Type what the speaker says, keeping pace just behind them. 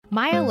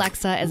My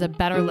Alexa is a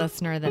better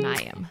listener than I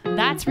am.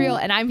 That's real,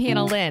 and I'm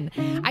Hannah Lynn.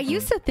 I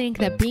used to think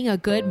that being a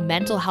good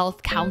mental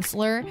health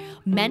counselor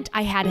meant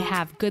I had to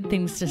have good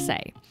things to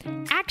say.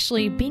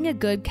 Actually, being a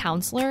good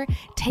counselor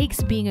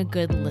takes being a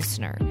good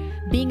listener.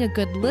 Being a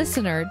good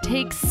listener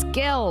takes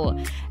skill.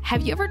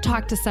 Have you ever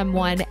talked to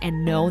someone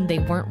and known they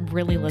weren't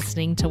really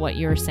listening to what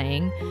you're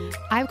saying?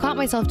 I've caught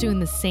myself doing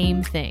the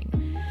same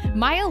thing.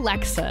 My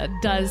Alexa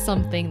does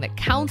something that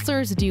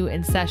counselors do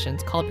in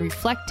sessions called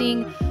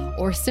reflecting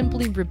or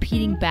simply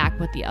repeating back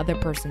what the other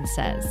person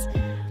says.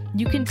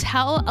 You can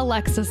tell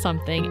Alexa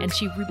something and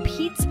she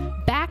repeats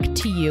back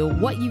to you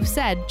what you've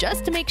said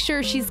just to make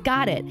sure she's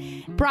got it.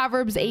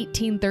 Proverbs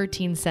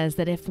 18:13 says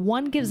that if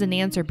one gives an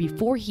answer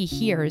before he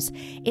hears,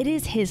 it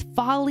is his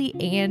folly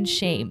and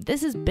shame.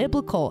 This is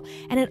biblical,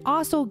 and it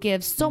also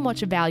gives so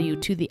much value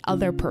to the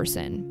other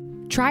person.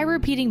 Try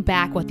repeating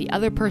back what the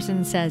other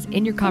person says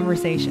in your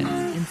conversations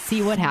and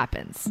see what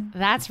happens.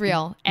 That's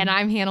real, and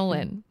I'm Hannah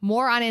Lynn.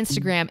 More on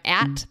Instagram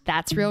at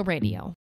That's Real Radio.